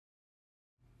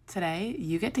Today,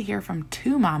 you get to hear from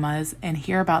two mamas and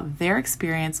hear about their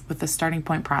experience with the starting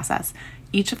point process.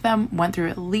 Each of them went through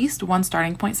at least one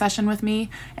starting point session with me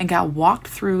and got walked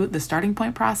through the starting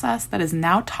point process that is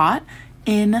now taught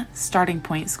in Starting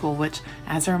Point School, which,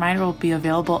 as a reminder, will be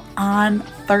available on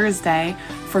Thursday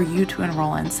for you to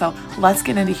enroll in. So let's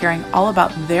get into hearing all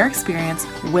about their experience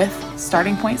with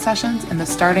starting point sessions and the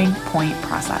starting point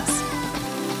process.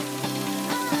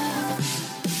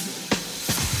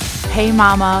 Hey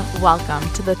mama, welcome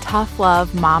to the Tough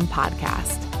Love Mom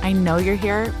Podcast. I know you're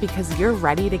here because you're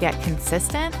ready to get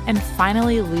consistent and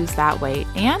finally lose that weight,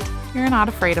 and you're not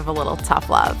afraid of a little tough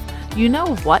love. You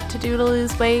know what to do to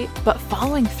lose weight, but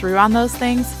following through on those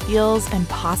things feels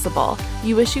impossible.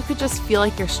 You wish you could just feel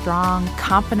like your strong,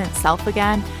 confident self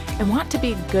again and want to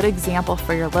be a good example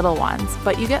for your little ones,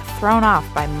 but you get thrown off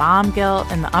by mom guilt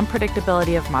and the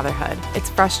unpredictability of motherhood. It's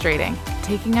frustrating.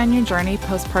 Taking on your journey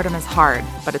postpartum is hard,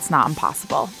 but it's not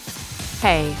impossible.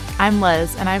 Hey, I'm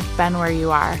Liz, and I've been where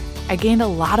you are. I gained a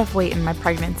lot of weight in my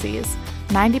pregnancies,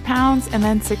 90 pounds and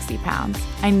then 60 pounds.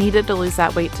 I needed to lose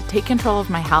that weight to take control of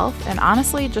my health and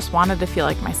honestly just wanted to feel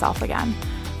like myself again.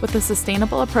 With a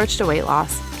sustainable approach to weight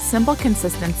loss, simple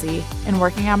consistency, and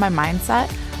working on my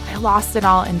mindset, I lost it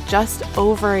all in just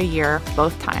over a year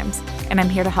both times, and I'm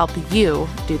here to help you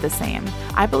do the same.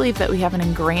 I believe that we have an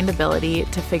ingrained ability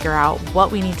to figure out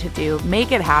what we need to do,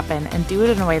 make it happen, and do it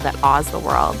in a way that awes the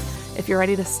world. If you're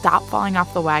ready to stop falling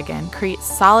off the wagon, create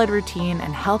solid routine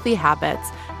and healthy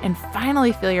habits, and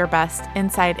finally feel your best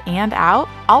inside and out,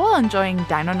 all while enjoying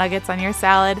dino nuggets on your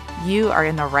salad, you are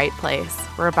in the right place.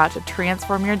 We're about to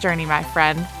transform your journey, my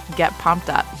friend. Get pumped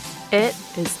up. It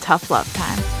is tough love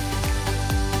time.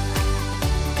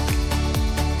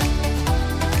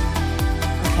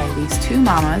 These two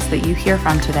mamas that you hear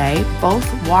from today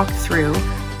both walked through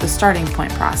the starting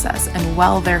point process, and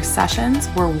while their sessions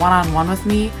were one-on-one with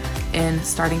me in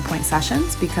starting point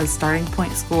sessions, because starting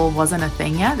point school wasn't a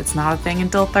thing yet, it's not a thing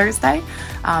until Thursday,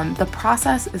 the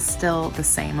process is still the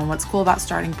same. And what's cool about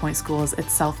starting point school is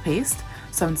it's self-paced.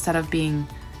 So instead of being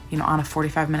on a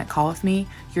 45-minute call with me,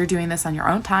 you're doing this on your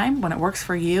own time when it works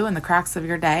for you in the cracks of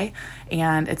your day,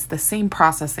 and it's the same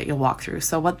process that you'll walk through.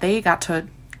 So what they got to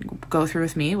go through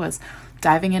with me was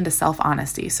diving into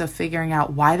self-honesty. So figuring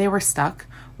out why they were stuck,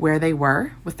 where they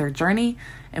were with their journey,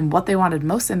 and what they wanted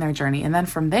most in their journey. And then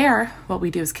from there, what we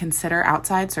do is consider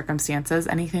outside circumstances,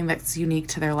 anything that's unique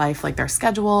to their life, like their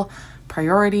schedule,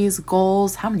 priorities,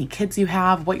 goals, how many kids you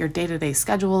have, what your day-to-day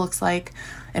schedule looks like.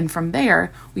 And from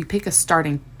there, we pick a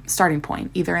starting point,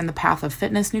 either in the path of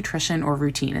fitness, nutrition, or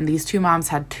routine. And these two moms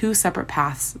had two separate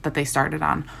paths that they started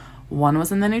on. One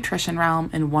was in the nutrition realm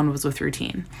and one was with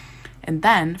routine. And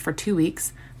then for 2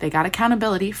 weeks, they got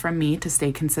accountability from me to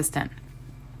stay consistent.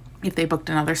 If they booked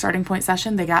another starting point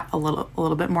session, they got a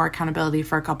little bit more accountability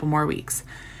for a couple more weeks.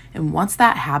 And once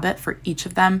that habit for each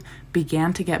of them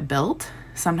began to get built,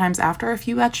 sometimes after a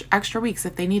few extra weeks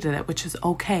if they needed it, which is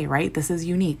okay, right? This is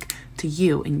unique to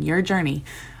you and your journey.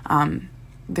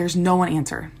 There's no one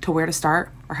answer to where to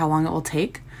start or how long it will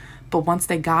take. But once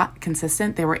they got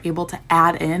consistent, they were able to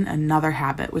add in another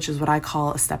habit, which is what I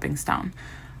call a stepping stone.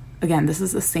 Again, this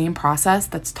is the same process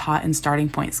that's taught in Starting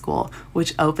Point School,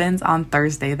 which opens on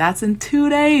Thursday. That's in 2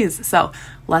 days. So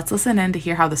let's listen in to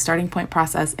hear how the Starting Point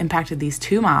process impacted these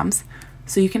two moms,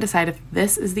 so you can decide if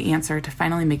this is the answer to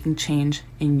finally making change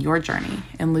in your journey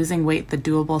and losing weight the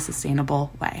doable,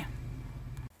 sustainable way.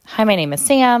 Hi, my name is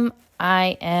Sam.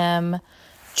 I am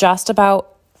just about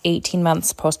 18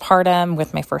 months postpartum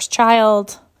with my first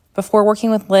child. Before working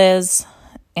with Liz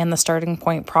and the Starting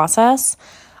Point process,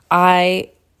 I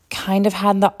kind of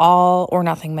had the all or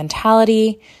nothing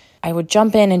mentality. I would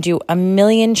jump in and do a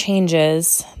million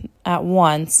changes at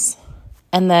once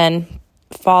and then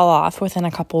fall off within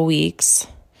a couple weeks,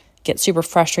 get super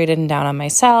frustrated and down on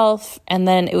myself, and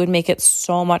then it would make it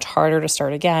so much harder to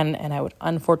start again, and I would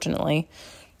unfortunately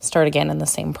start again in the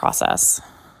same process.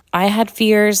 I had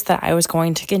fears that I was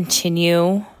going to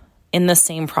continue in the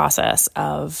same process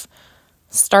of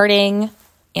starting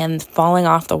and falling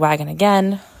off the wagon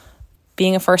again,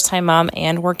 being a first-time mom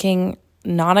and working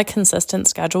not a consistent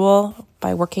schedule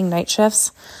by working night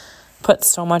shifts put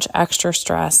so much extra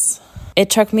stress. It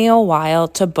took me a while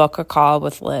to book a call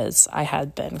with Liz. I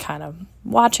had been kind of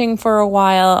watching for a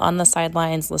while on the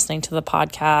sidelines, listening to the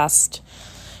podcast,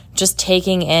 just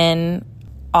taking in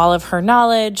all of her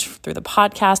knowledge through the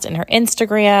podcast and her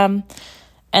Instagram.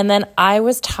 And then I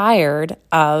was tired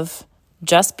of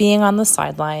just being on the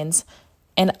sidelines,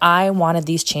 and I wanted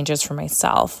these changes for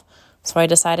myself. So I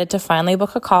decided to finally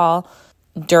book a call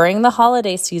during the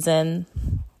holiday season,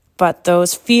 but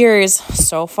those fears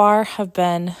so far have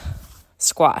been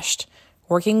squashed.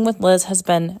 Working with Liz has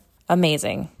been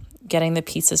amazing. Getting the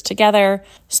pieces together,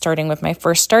 starting with my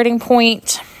first starting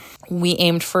point, we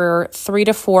aimed for 3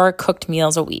 to 4 cooked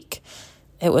meals a week.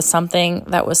 It was something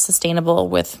that was sustainable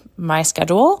with my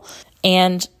schedule.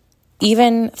 And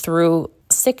even through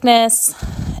sickness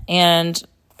and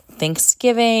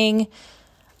Thanksgiving,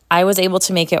 I was able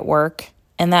to make it work.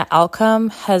 And that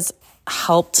outcome has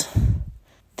helped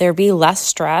there be less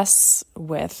stress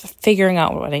with figuring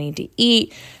out what I need to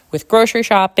eat, with grocery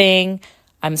shopping.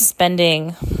 I'm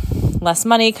spending less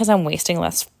money because I'm wasting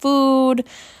less food.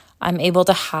 I'm able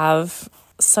to have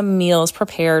some meals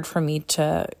prepared for me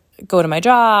to go to my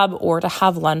job or to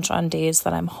have lunch on days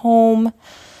that I'm home.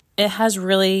 It has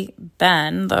really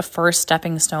been the first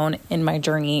stepping stone in my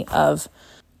journey of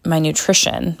my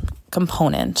nutrition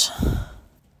component.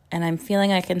 And I'm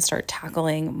feeling I can start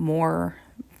tackling more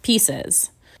pieces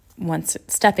once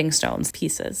it's stepping stones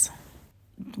pieces.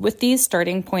 With these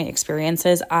starting point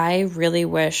experiences, I really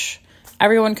wish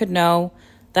everyone could know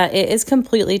that it is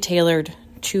completely tailored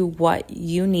to what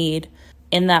you need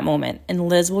in that moment. And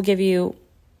Liz will give you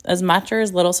as much or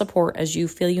as little support as you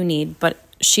feel you need, but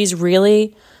she's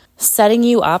really setting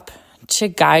you up to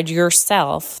guide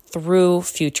yourself through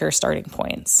future starting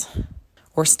points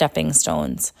or stepping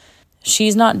stones.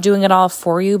 She's not doing it all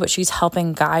for you, but she's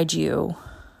helping guide you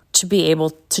to be able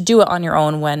to do it on your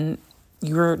own when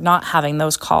you're not having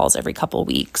those calls every couple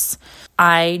weeks.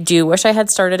 I do wish I had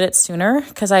started it sooner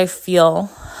because I feel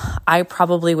I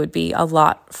probably would be a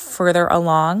lot further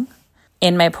along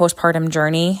in my postpartum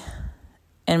journey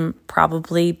and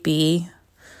probably be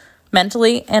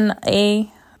mentally in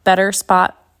a better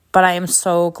spot. But I am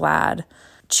so glad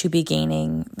to be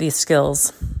gaining these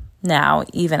skills now,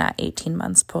 even at 18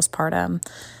 months postpartum.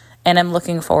 And I'm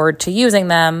looking forward to using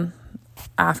them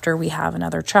after we have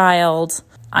another child.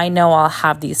 I know I'll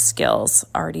have these skills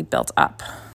already built up.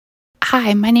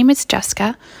 Hi, my name is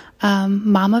Jessica,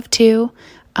 mom of 2.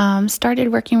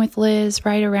 Started working with Liz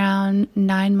right around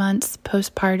 9 months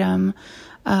postpartum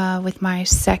with my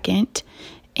second,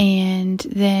 and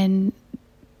then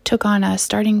took on a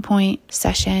starting point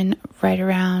session right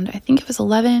around, I think it was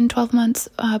 11, 12 months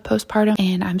postpartum,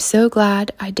 and I'm so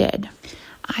glad I did.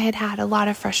 I had a lot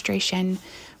of frustration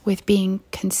with being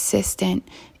consistent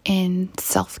in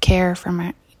self-care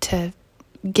to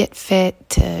get fit,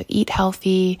 to eat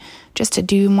healthy, just to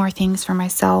do more things for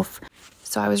myself.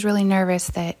 So I was really nervous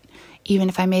that even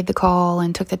if I made the call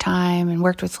and took the time and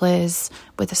worked with Liz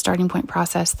with the starting point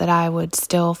process, that I would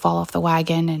still fall off the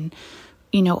wagon. And,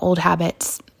 old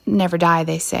habits never die,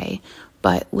 they say.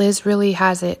 But Liz really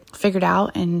has it figured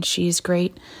out, and she's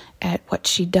great at what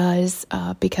she does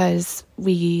because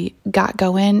we got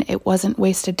going. It wasn't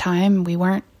wasted time. We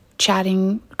weren't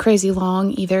chatting crazy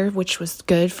long either, which was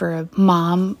good for a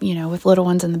mom, with little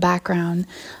ones in the background.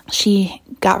 She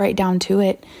got right down to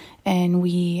it, and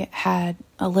we had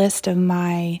a list of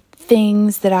my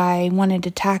things that I wanted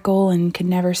to tackle and could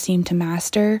never seem to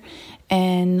master.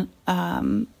 And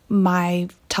my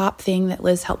top thing that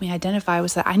Liz helped me identify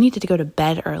was that I needed to go to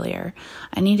bed earlier.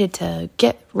 I needed to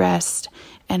get rest,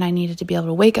 and I needed to be able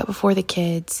to wake up before the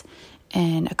kids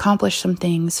and accomplish some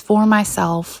things for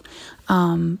myself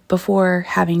before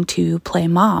having to play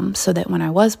mom, so that when I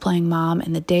was playing mom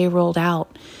and the day rolled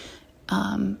out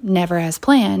never as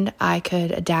planned, I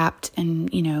could adapt and,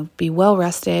 be well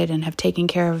rested and have taken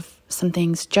care of some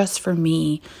things just for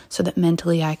me so that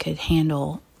mentally I could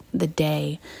handle the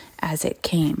day as it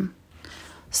came.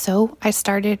 So I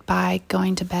started by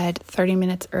going to bed 30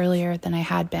 minutes earlier than I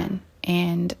had been.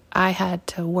 And I had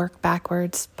to work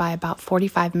backwards by about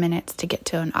 45 minutes to get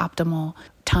to an optimal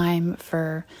time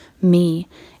for me.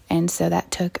 And so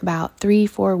that took about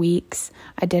 3-4 weeks.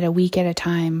 I did a week at a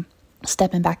time,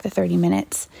 stepping back the 30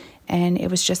 minutes. And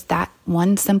it was just that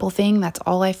one simple thing. That's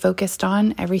all I focused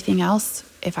on. Everything else,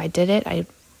 if I did it,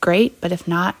 great. But if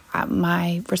not,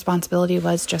 my responsibility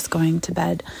was just going to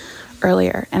bed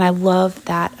earlier. And I love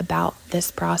that about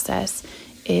this process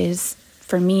is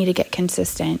for me to get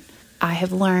consistent. I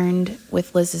have learned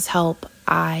with Liz's help,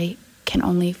 I can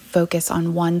only focus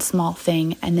on one small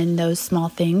thing, and then those small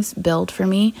things build for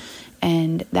me.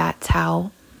 And that's how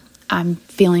I'm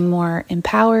feeling more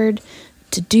empowered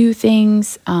to do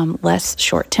things, less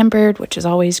short-tempered, which is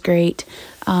always great,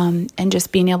 and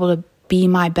just being able to be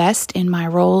my best in my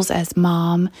roles as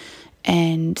mom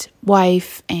and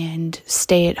wife and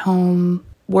stay at home,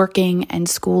 working and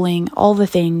schooling, all the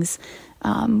things,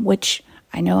 which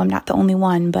I know I'm not the only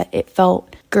one, but it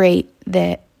felt great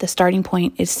that the starting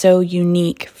point is so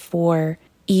unique for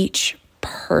each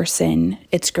person.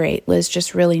 It's great. Liz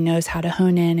just really knows how to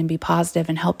hone in and be positive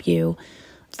and help you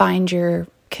find your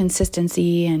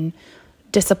consistency and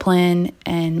discipline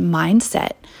and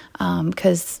mindset,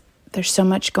 because there's so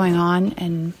much going on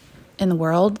in the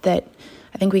world that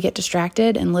I think we get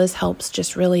distracted, and Liz helps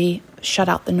just really shut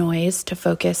out the noise to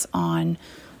focus on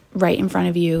right in front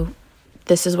of you.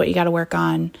 This is what you got to work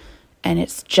on. And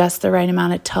it's just the right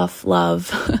amount of tough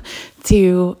love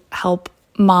to help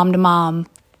mom to mom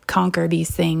conquer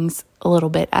these things a little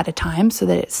bit at a time so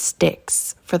that it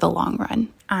sticks for the long run.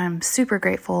 I'm super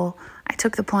grateful I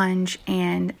took the plunge,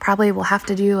 and probably will have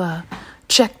to do a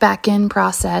check back in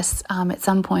process at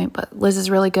some point, but Liz is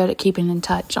really good at keeping in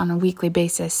touch on a weekly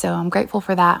basis. So I'm grateful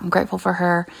for that. I'm grateful for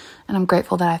her, and I'm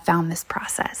grateful that I found this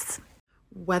process.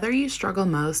 Whether you struggle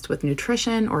most with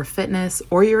nutrition or fitness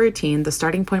or your routine, the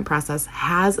Starting Point process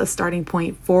has a starting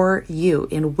point for you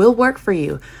and will work for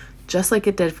you, just like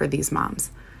it did for these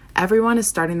moms. Everyone is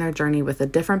starting their journey with a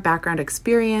different background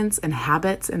experience and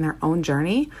habits in their own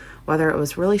journey, whether it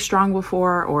was really strong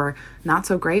before or not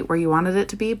so great where you wanted it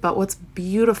to be. But what's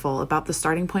beautiful about the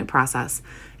Starting Point process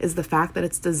is the fact that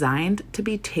it's designed to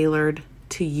be tailored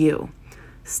to you.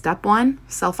 Step 1,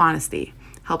 self-honesty,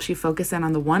 helps you focus in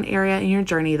on the one area in your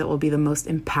journey that will be the most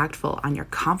impactful on your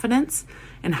confidence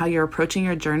and how you're approaching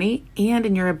your journey and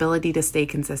in your ability to stay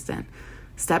consistent.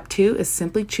 Step 2 is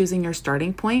simply choosing your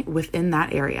starting point within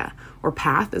that area, or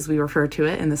path as we refer to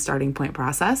it in the Starting Point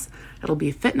process. It'll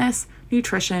be fitness,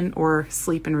 nutrition, or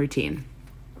sleep and routine.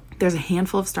 There's a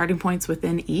handful of starting points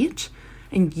within each,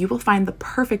 and you will find the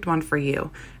perfect one for you.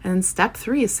 And then step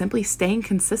 3 is simply staying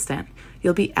consistent.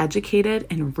 You'll be educated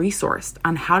and resourced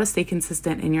on how to stay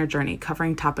consistent in your journey,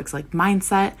 covering topics like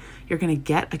mindset. You're going to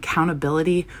get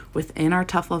accountability within our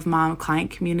Tough Love Mom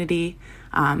client community.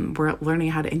 We're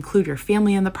learning how to include your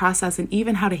family in the process and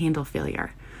even how to handle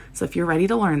failure. So if you're ready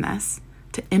to learn this,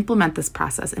 to implement this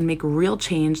process and make real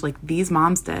change like these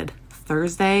moms did,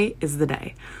 Thursday is the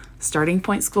day. Starting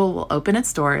Point School will open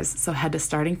its doors, so head to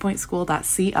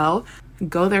startingpointschool.co.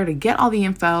 Go there to get all the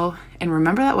info, and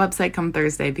remember that website come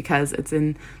Thursday because it's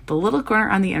in the little corner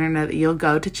on the internet that you'll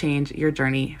go to change your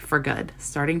journey for good.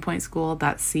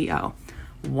 startingpointschool.co.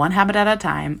 One habit at a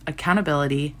time,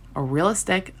 accountability, a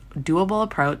realistic, doable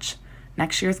approach.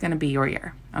 Next year is going to be your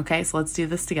year. Okay, so let's do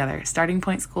this together.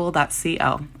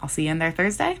 startingpointschool.co. I'll see you in there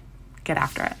Thursday. Get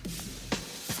after it.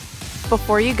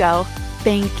 Before you go,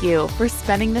 thank you for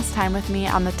spending this time with me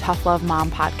on the Tough Love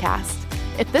Mom podcast.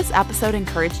 If this episode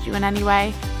encouraged you in any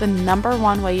way, the number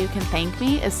one way you can thank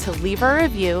me is to leave a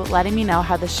review letting me know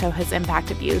how the show has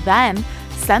impacted you. Then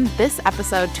send this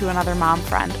episode to another mom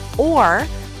friend, or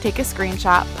take a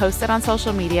screenshot, post it on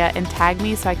social media, and tag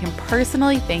me so I can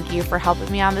personally thank you for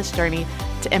helping me on this journey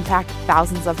to impact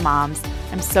thousands of moms.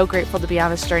 I'm so grateful to be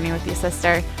on this journey with you,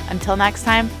 sister. Until next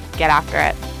time, get after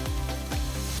it.